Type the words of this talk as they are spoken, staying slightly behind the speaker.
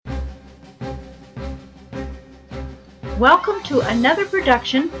Welcome to another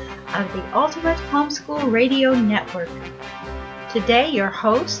production of the Ultimate Homeschool Radio Network. Today your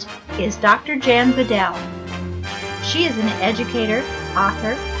host is Dr. Jan Bedell. She is an educator,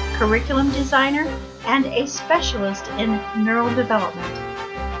 author, curriculum designer, and a specialist in neural development.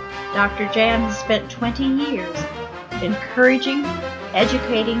 Dr. Jan has spent 20 years encouraging,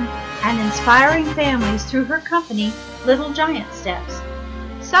 educating, and inspiring families through her company, Little Giant Steps.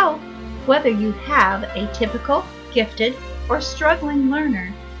 So, whether you have a typical, gifted, or struggling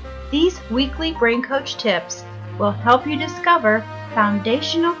learner, these weekly Brain Coach tips will help you discover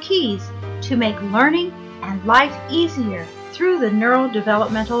foundational keys to make learning and life easier through the neural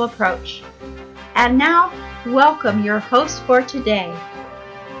developmental approach. And now, welcome your host for today.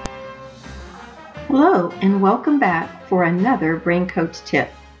 Hello, and welcome back for another Brain Coach tip.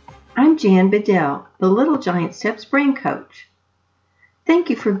 I'm Jan Bedell, the Little Giant Steps Brain Coach. Thank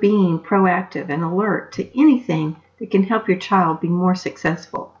you for being proactive and alert to anything that can help your child be more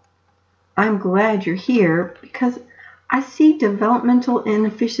successful. I'm glad you're here because I see developmental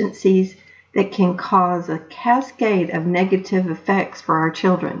inefficiencies that can cause a cascade of negative effects for our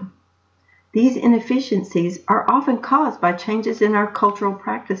children. These inefficiencies are often caused by changes in our cultural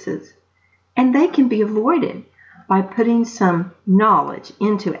practices, and they can be avoided by putting some knowledge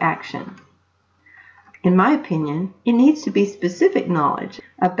into action. In my opinion, it needs to be specific knowledge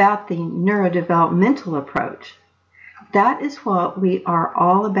about the neurodevelopmental approach. That is what we are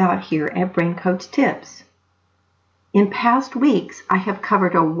all about here at Brain Coach Tips. In past weeks, I have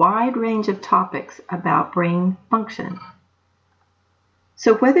covered a wide range of topics about brain function.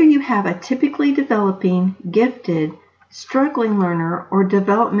 So whether you have a typically developing, gifted, struggling learner, or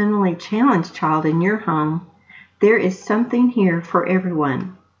developmentally challenged child in your home, there is something here for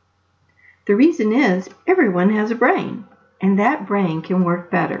everyone. The reason is everyone has a brain, and that brain can work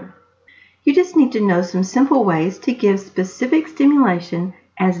better. You just need to know some simple ways to give specific stimulation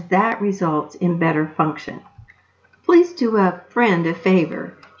as that results in better function. Please do a friend a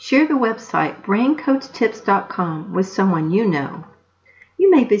favor. Share the website braincoachtips.com with someone you know.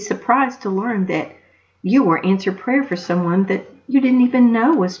 You may be surprised to learn that you or answer prayer for someone that you didn't even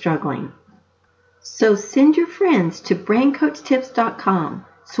know was struggling. So send your friends to braincoachtips.com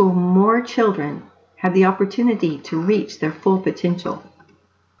so more children have the opportunity to reach their full potential.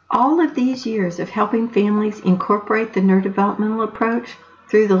 All of these years of helping families incorporate the neurodevelopmental approach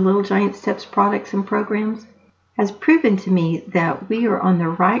through the Little Giant Steps products and programs has proven to me that we are on the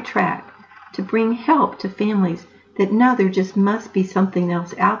right track to bring help to families that know there just must be something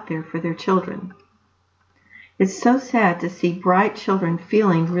else out there for their children. It's so sad to see bright children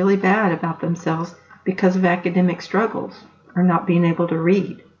feeling really bad about themselves because of academic struggles or not being able to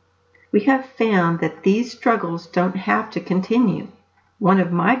read. We have found that these struggles don't have to continue. One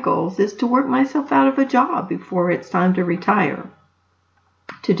of my goals is to work myself out of a job before it's time to retire.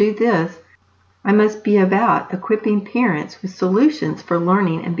 To do this, I must be about equipping parents with solutions for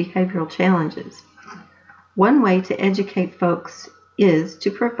learning and behavioral challenges. One way to educate folks is to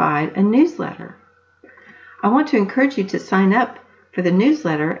provide a newsletter. I want to encourage you to sign up for the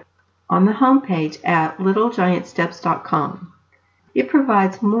newsletter on the homepage at littlegiantsteps.com. It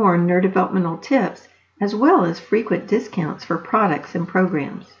provides more neurodevelopmental tips as well as frequent discounts for products and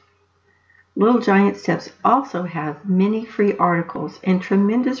programs. Little Giant Steps also has many free articles and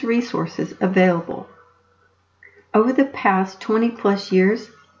tremendous resources available. Over the past 20 plus years,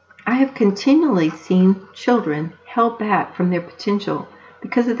 I have continually seen children held back from their potential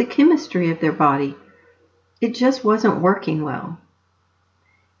because of the chemistry of their body. It just wasn't working well.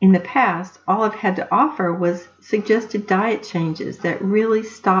 In the past, all I've had to offer was suggested diet changes that really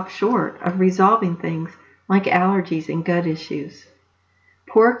stopped short of resolving things like allergies and gut issues.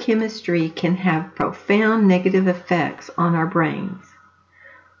 Poor chemistry can have profound negative effects on our brains.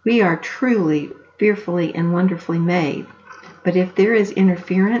 We are truly fearfully and wonderfully made, but if there is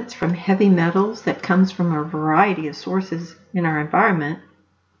interference from heavy metals that comes from a variety of sources in our environment,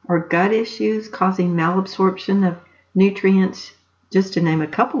 or gut issues causing malabsorption of nutrients, just to name a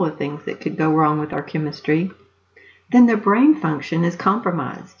couple of things that could go wrong with our chemistry, then their brain function is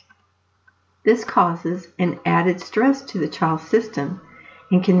compromised. This causes an added stress to the child's system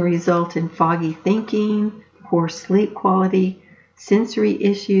and can result in foggy thinking, poor sleep quality, sensory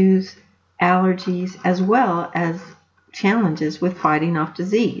issues, allergies, as well as challenges with fighting off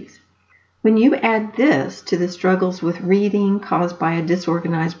disease. When you add this to the struggles with reading caused by a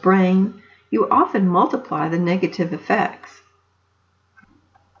disorganized brain, you often multiply the negative effects.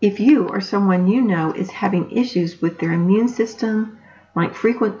 If you or someone you know is having issues with their immune system, like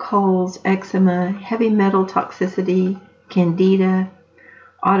frequent colds, eczema, heavy metal toxicity, candida,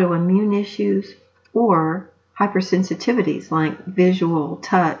 autoimmune issues, or hypersensitivities like visual,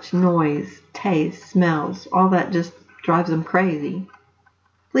 touch, noise, taste, smells, all that just drives them crazy,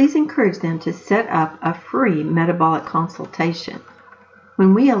 please encourage them to set up a free metabolic consultation.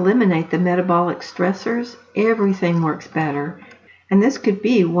 When we eliminate the metabolic stressors, everything works better, and this could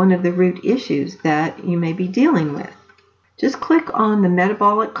be one of the root issues that you may be dealing with. Just click on the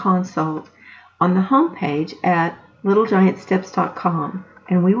Metabolic Consult on the homepage at littlegiantsteps.com,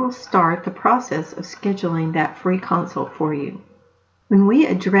 and we will start the process of scheduling that free consult for you. When we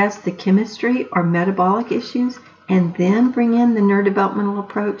address the chemistry or metabolic issues and then bring in the neurodevelopmental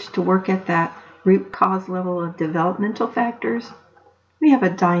approach to work at that root cause level of developmental factors, we have a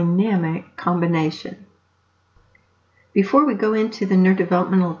dynamic combination. Before we go into the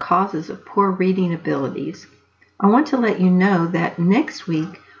neurodevelopmental causes of poor reading abilities, I want to let you know that next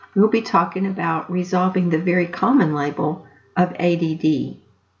week we'll be talking about resolving the very common label of ADD.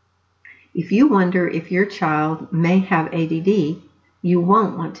 If you wonder if your child may have ADD, you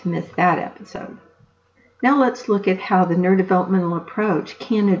won't want to miss that episode. Now let's look at how the neurodevelopmental approach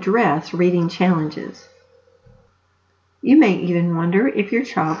can address reading challenges. You may even wonder if your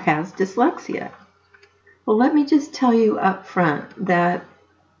child has dyslexia. Well, let me just tell you up front that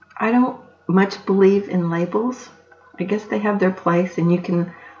I don't much believe in labels. I guess they have their place, and you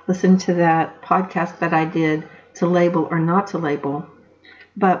can listen to that podcast that I did to label or not to label.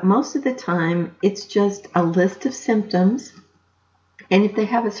 But most of the time, it's just a list of symptoms. And if they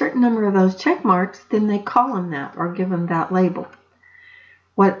have a certain number of those check marks, then they call them that or give them that label.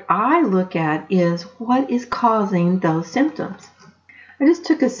 What I look at is what is causing those symptoms. I just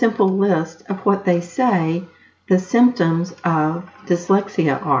took a simple list of what they say the symptoms of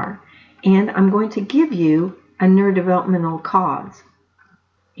dyslexia are, and I'm going to give you a neurodevelopmental cause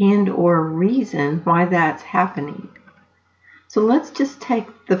and or reason why that's happening. So let's just take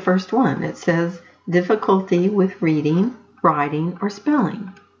the first one. It says difficulty with reading, writing, or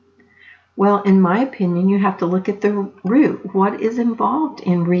spelling. Well, in my opinion, you have to look at the root. What is involved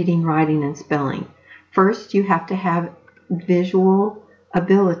in reading, writing, and spelling? First, you have to have visual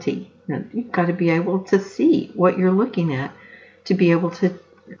ability. You've got to be able to see what you're looking at to be able to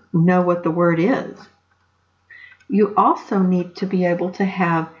know what the word is. You also need to be able to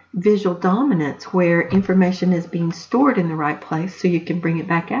have visual dominance where information is being stored in the right place so you can bring it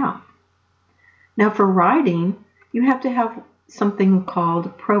back out. Now for writing, you have to have something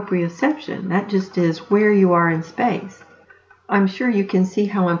called proprioception. That just is where you are in space. I'm sure you can see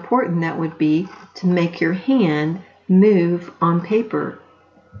how important that would be to make your hand move on paper.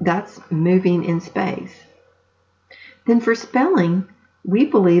 That's moving in space. Then for spelling, we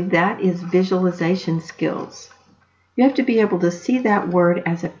believe that is visualization skills. You have to be able to see that word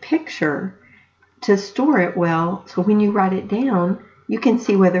as a picture to store it well, so when you write it down, you can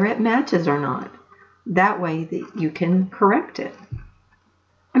see whether it matches or not. That way that you can correct it.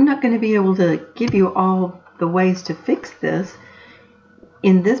 I'm not going to be able to give you all the ways to fix this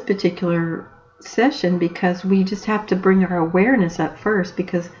in this particular session because we just have to bring our awareness up first,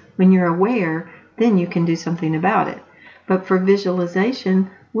 because when you're aware, then you can do something about it. But for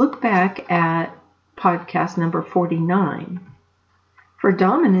visualization, look back at podcast number 49. For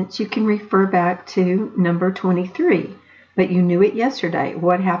dominance, you can refer back to number 23, but you knew it yesterday.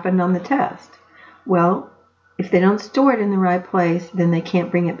 What happened on the test? Well, if they don't store it in the right place, then they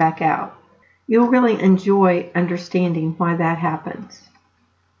can't bring it back out. You'll really enjoy understanding why that happens,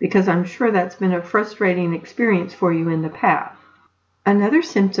 because I'm sure that's been a frustrating experience for you in the past. Another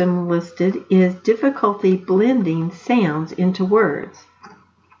symptom listed is difficulty blending sounds into words.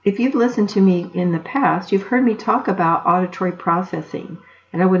 If you've listened to me in the past, you've heard me talk about auditory processing,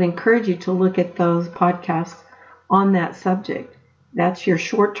 and I would encourage you to look at those podcasts on that subject. That's your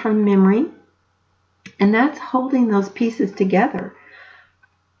short-term memory, and that's holding those pieces together.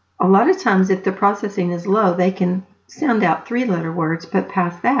 A lot of times, if the processing is low, they can sound out 3-letter words, but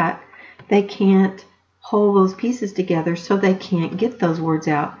past that, they can't hold those pieces together, so they can't get those words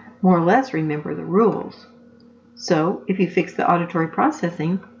out, more or less remember the rules. So, if you fix the auditory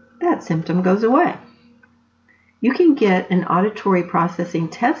processing, that symptom goes away. You can get an auditory processing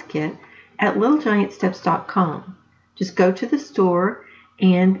test kit at littlegiantsteps.com. Just go to the store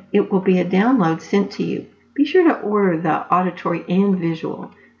and it will be a download sent to you. Be sure to order the auditory and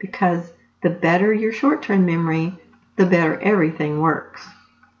visual, because the better your short-term memory, the better everything works.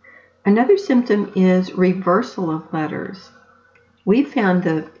 Another symptom is reversal of letters. We found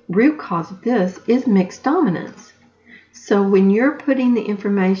the root cause of this is mixed dominance. So when you're putting the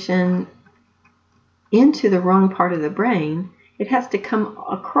information into the wrong part of the brain, it has to come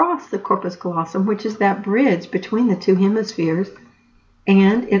across the corpus callosum, which is that bridge between the two hemispheres,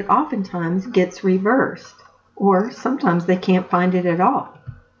 and it oftentimes gets reversed or sometimes they can't find it at all.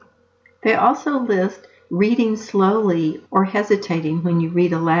 They also list reading slowly or hesitating when you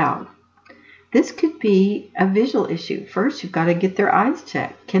read aloud. This could be a visual issue. First, you've got to get their eyes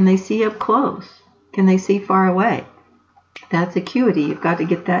checked. Can they see up close? Can they see far away? That's acuity. You've got to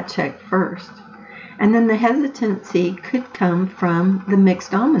get that checked first. And then the hesitancy could come from the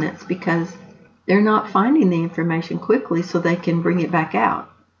mixed dominance because they're not finding the information quickly so they can bring it back out.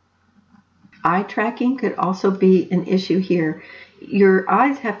 Eye tracking could also be an issue here. Your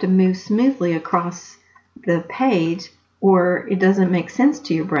eyes have to move smoothly across the page or it doesn't make sense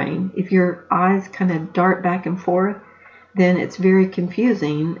to your brain. If your eyes kind of dart back and forth, then it's very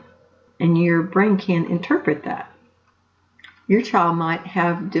confusing and your brain can't interpret that. Your child might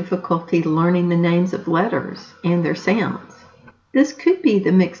have difficulty learning the names of letters and their sounds. This could be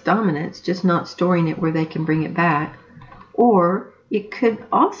the mixed dominance, just not storing it where they can bring it back, or it could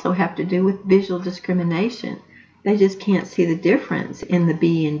also have to do with visual discrimination. They just can't see the difference in the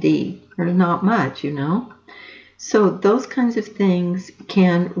B and D. There's not much, So those kinds of things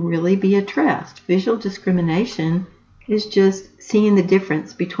can really be addressed. Visual discrimination is just seeing the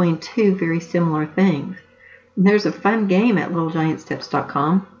difference between two very similar things. And there's a fun game at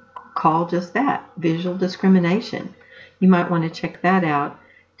littlegiantsteps.com called just that, visual discrimination. You might want to check that out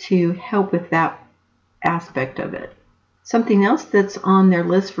to help with that aspect of it. Something else that's on their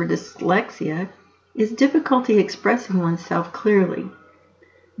list for dyslexia is difficulty expressing oneself clearly.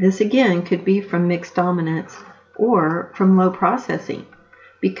 This again could be from mixed dominance or from low processing,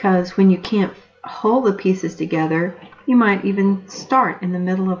 because when you can't hold the pieces together, you might even start in the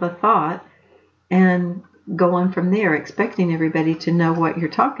middle of a thought and go on from there, expecting everybody to know what you're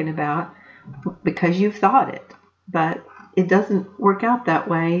talking about because you've thought it. But it doesn't work out that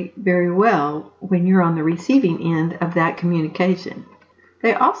way very well when you're on the receiving end of that communication.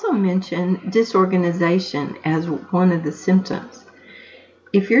 They also mention disorganization as one of the symptoms.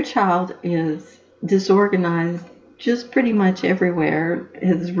 If your child is disorganized just pretty much everywhere,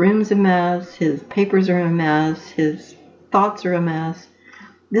 his room's a mess, his papers are a mess, his thoughts are a mess,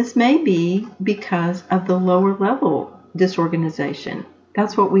 this may be because of the lower level disorganization.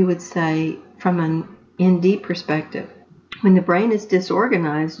 That's what we would say from an ND perspective. When the brain is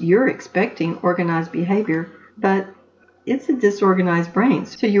disorganized, you're expecting organized behavior, but it's a disorganized brain.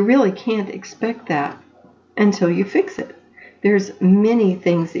 So you really can't expect that until you fix it. There's many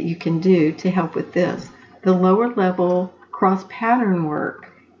things that you can do to help with this. The lower level cross pattern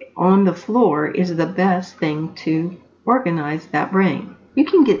work on the floor is the best thing to organize that brain. You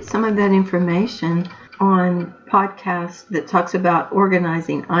can get some of that information on podcasts that talks about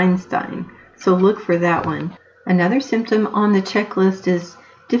organizing Einstein. So look for that one. Another symptom on the checklist is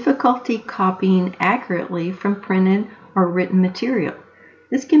difficulty copying accurately from printed or written material.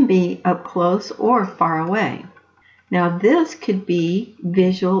 This can be up close or far away. Now this could be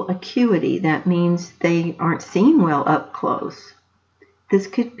visual acuity. That means they aren't seeing well up close. This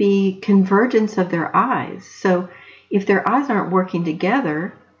could be convergence of their eyes. So if their eyes aren't working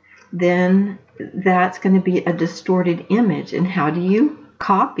together, then that's going to be a distorted image. And how do you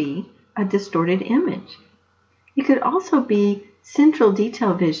copy a distorted image? It could also be central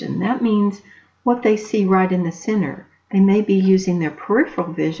detail vision. That means what they see right in the center. They may be using their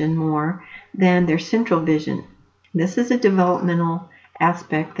peripheral vision more than their central vision. This is a developmental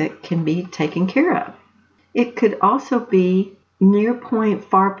aspect that can be taken care of. It could also be near point,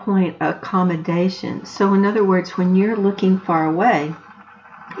 far point accommodation. So in other words, when you're looking far away,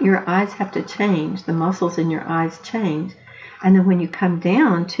 your eyes have to change. The muscles in your eyes change. And then when you come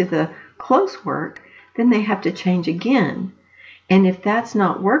down to the close work, then they have to change again. And if that's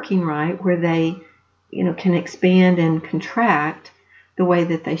not working right, where they can expand and contract the way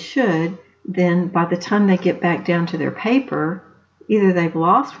that they should, then by the time they get back down to their paper, either they've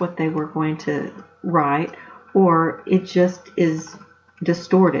lost what they were going to write, or it just is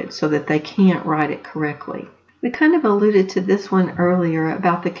distorted so that they can't write it correctly. We kind of alluded to this one earlier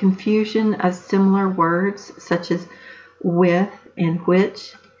about the confusion of similar words such as with and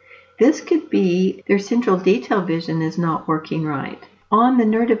which. This could be their central detail vision is not working right. On the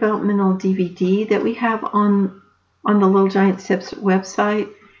neurodevelopmental DVD that we have on the Little Giant Steps website,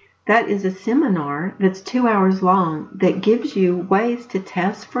 that is a seminar that's 2 hours long that gives you ways to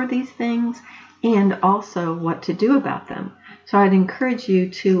test for these things and also what to do about them. So I'd encourage you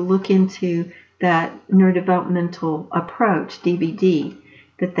to look into that neurodevelopmental approach DVD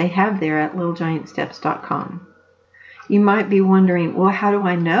that they have there at littlegiantsteps.com. You might be wondering, well, how do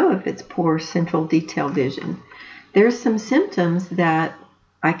I know if it's poor central detail vision? There's some symptoms that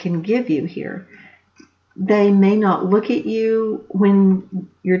I can give you here. They may not look at you when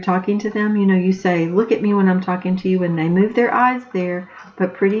you're talking to them. You say, look at me when I'm talking to you, and they move their eyes there,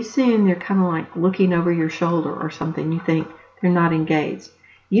 but pretty soon they're kind of like looking over your shoulder or something. You think they're not engaged.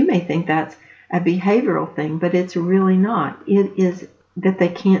 You may think that's a behavioral thing, but it's really not. It is that they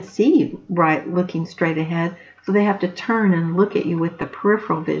can't see right looking straight ahead, so they have to turn and look at you with the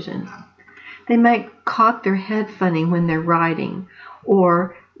peripheral vision. They might cock their head funny when they're writing,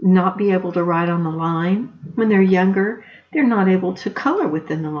 or not be able to write on the line. When they're younger, they're not able to color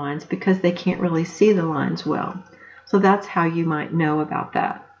within the lines because they can't really see the lines well. So that's how you might know about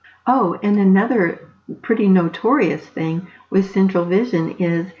that. Oh, and another pretty notorious thing with central vision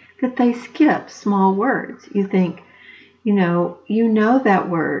is that they skip small words. You think, you know that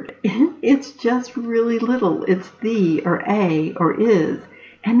word. It's just really little. It's the or a or is,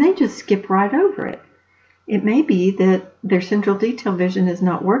 and they just skip right over it. It may be that their central detail vision is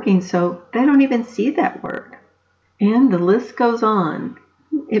not working, so they don't even see that word. And the list goes on.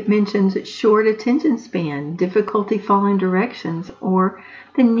 It mentions short attention span, difficulty following directions, or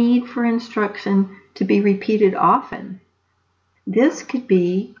the need for instruction to be repeated often. This could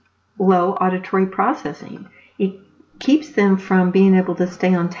be low auditory processing. It keeps them from being able to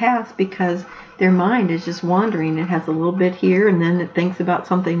stay on task because their mind is just wandering. It has a little bit here, and then it thinks about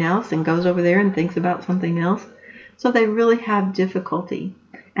something else and goes over there and thinks about something else. So they really have difficulty.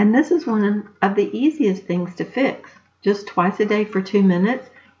 And this is one of the easiest things to fix. Just twice a day for 2 minutes,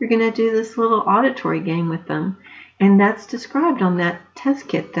 you're going to do this little auditory game with them. And that's described on that test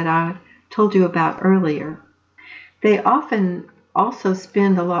kit that I told you about earlier. They often also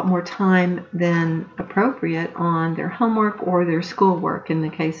spend a lot more time than appropriate on their homework or their schoolwork in the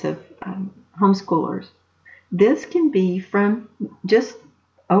case of homeschoolers. This can be from just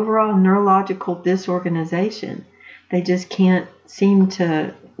overall neurological disorganization. They just can't seem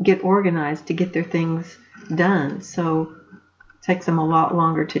to get organized to get their things done, so it takes them a lot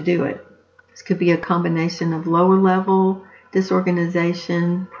longer to do it. This could be a combination of lower level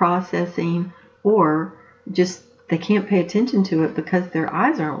disorganization, processing, or just they can't pay attention to it because their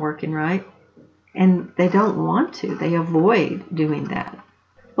eyes aren't working right, and they don't want to. They avoid doing that.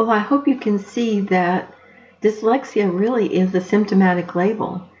 Well, I hope you can see that dyslexia really is a symptomatic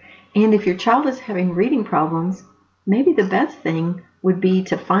label. And if your child is having reading problems, maybe the best thing would be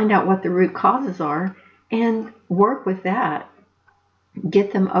to find out what the root causes are and work with that.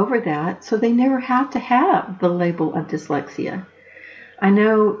 Get them over that so they never have to have the label of dyslexia. I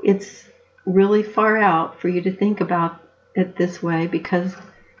know it's really far out for you to think about it this way because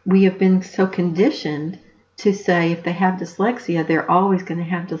we have been so conditioned to say if they have dyslexia, they're always going to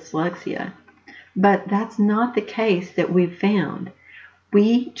have dyslexia. But that's not the case that we've found.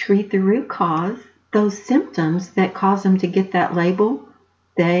 We treat the root cause, those symptoms that cause them to get that label,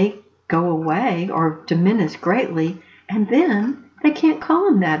 they go away or diminish greatly, and then they can't call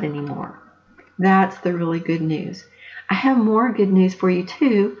them that anymore. That's the really good news. I have more good news for you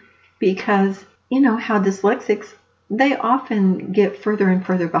too, because you know how dyslexics, they often get further and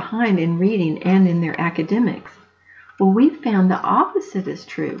further behind in reading and in their academics. Well, we found the opposite is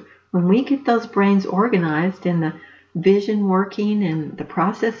true. When we get those brains organized and the vision working and the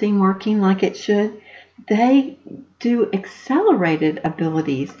processing working like it should, they do accelerated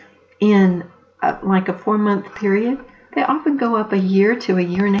abilities in like a 4-month period. They often go up a year to a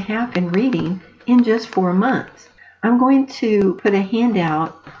year and a half in reading in just 4 months. I'm going to put a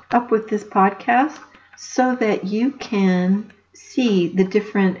handout up with this podcast so that you can see the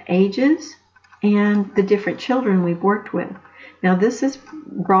different ages and the different children we've worked with. Now, this is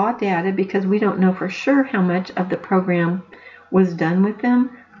raw data because we don't know for sure how much of the program was done with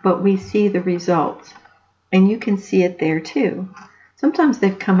them, but we see the results. And you can see it there too. Sometimes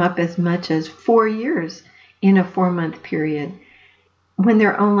they've come up as much as 4 years in a 4-month period when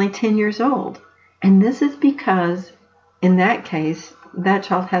they're only 10 years old. And this is because, in that case, that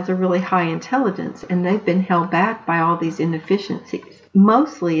child has a really high intelligence and they've been held back by all these inefficiencies.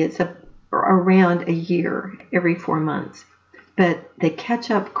 Mostly it's around a year, every 4 months. But they catch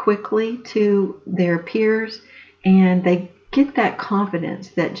up quickly to their peers and they get that confidence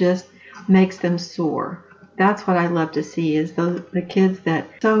that just makes them soar. That's what I love to see is the kids that,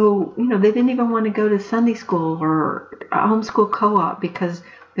 so, they didn't even want to go to Sunday school or a homeschool co-op because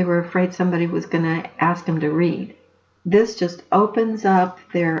they were afraid somebody was going to ask them to read. This just opens up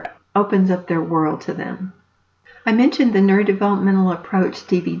their world to them. I mentioned the Neurodevelopmental Approach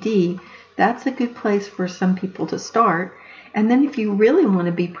DVD. That's a good place for some people to start. And then if you really want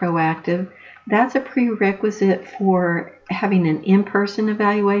to be proactive, that's a prerequisite for having an in-person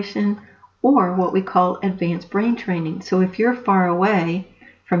evaluation or what we call advanced brain training. So if you're far away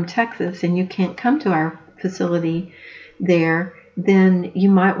from Texas and you can't come to our facility there, then you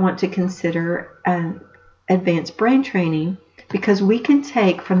might want to consider an advanced brain training, because we can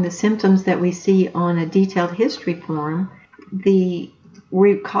take from the symptoms that we see on a detailed history form the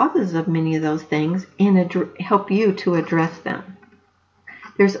root causes of many of those things and help you to address them.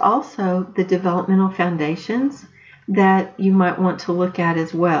 There's also the developmental foundations that you might want to look at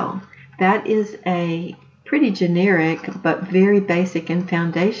as well. That is a pretty generic but very basic and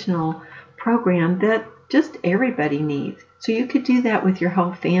foundational program that just everybody needs. So you could do that with your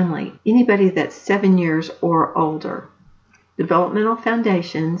whole family, anybody that's 7 years or older. Developmental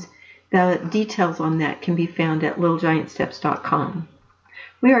foundations, the details on that can be found at littlegiantsteps.com.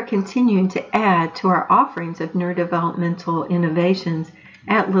 We are continuing to add to our offerings of neurodevelopmental innovations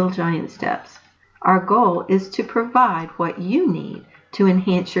at Little Giant Steps. Our goal is to provide what you need to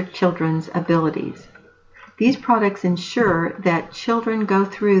enhance your children's abilities. These products ensure that children go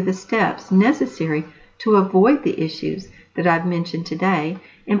through the steps necessary to avoid the issues that I've mentioned today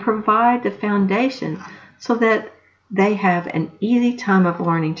and provide the foundation so that they have an easy time of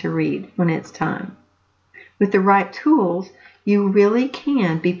learning to read when it's time. With the right tools, you really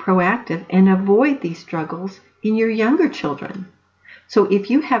can be proactive and avoid these struggles in your younger children. So if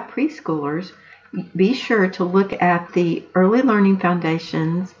you have preschoolers, be sure to look at the Early Learning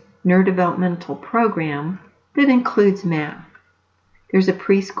Foundations Neurodevelopmental Program that includes math. There's a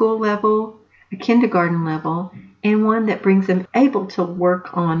preschool level, a kindergarten level, and one that brings them able to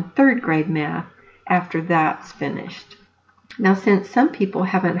work on third grade math after that's finished. Now, since some people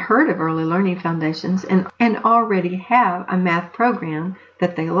haven't heard of Early Learning Foundations and already have a math program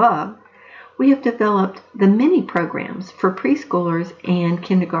that they love, we have developed the mini programs for preschoolers and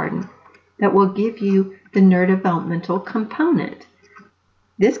kindergarten that will give you the neurodevelopmental component.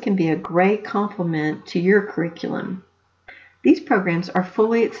 This can be a great complement to your curriculum. These programs are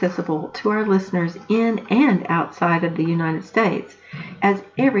fully accessible to our listeners in and outside of the United States, as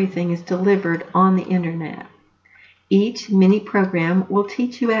everything is delivered on the internet. Each mini program will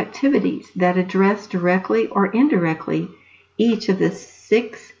teach you activities that address directly or indirectly each of the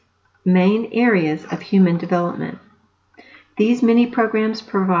 6 main areas of human development. These mini programs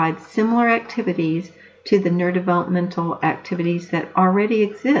provide similar activities to the neurodevelopmental activities that already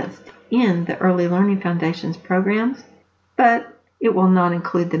exist in the Early Learning Foundations programs, but it will not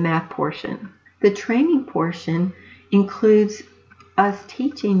include the math portion. The training portion includes us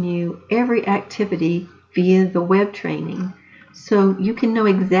teaching you every activity via the web training, so you can know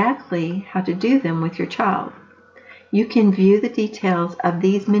exactly how to do them with your child. You can view the details of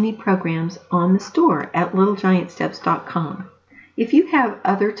these mini programs on the store at littlegiantsteps.com. If you have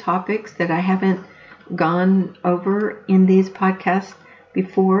other topics that I haven't gone over in these podcasts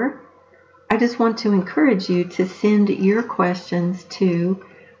before, I just want to encourage you to send your questions to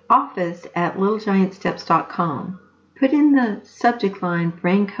office@littlegiantsteps.com. Put in the subject line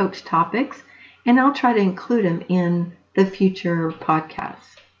Brain Coach Topics, and I'll try to include them in the future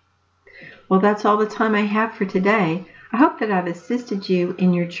podcasts. Well, that's all the time I have for today. I hope that I've assisted you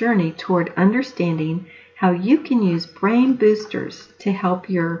in your journey toward understanding how you can use brain boosters to help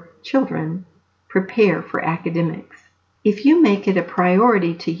your children prepare for academics. If you make it a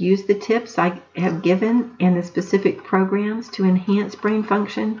priority to use the tips I have given and the specific programs to enhance brain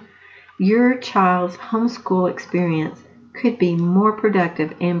function, your child's homeschool experience could be more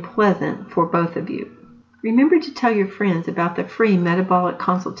productive and pleasant for both of you. Remember to tell your friends about the free metabolic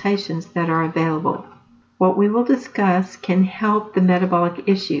consultations that are available. What we will discuss can help the metabolic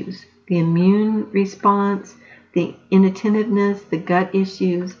issues, the immune response, the inattentiveness, the gut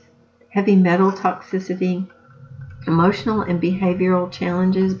issues, heavy metal toxicity, emotional and behavioral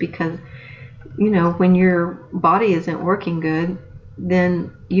challenges, because, when your body isn't working good,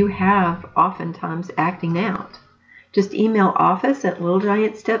 then you have oftentimes acting out. Just email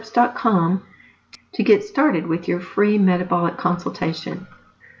office@littlegiantsteps.com to get started with your free metabolic consultation.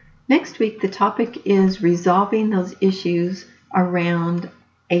 Next week, the topic is resolving those issues around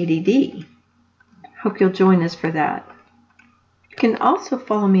ADD. Hope you'll join us for that. You can also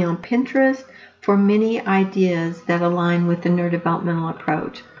follow me on Pinterest for many ideas that align with the neurodevelopmental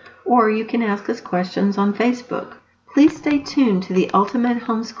approach, or you can ask us questions on Facebook. Please stay tuned to the Ultimate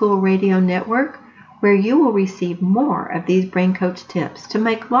Homeschool Radio Network, where you will receive more of these Brain Coach tips to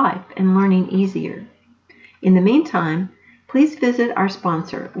make life and learning easier. In the meantime, please visit our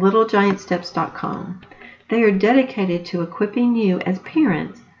sponsor, littlegiantsteps.com. They are dedicated to equipping you as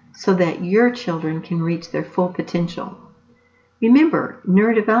parents so that your children can reach their full potential. Remember,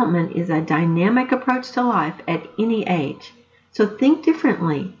 neurodevelopment is a dynamic approach to life at any age, so think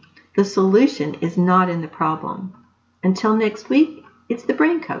differently. The solution is not in the problem. Until next week, It's the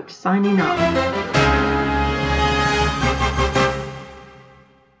Brain Coach signing off.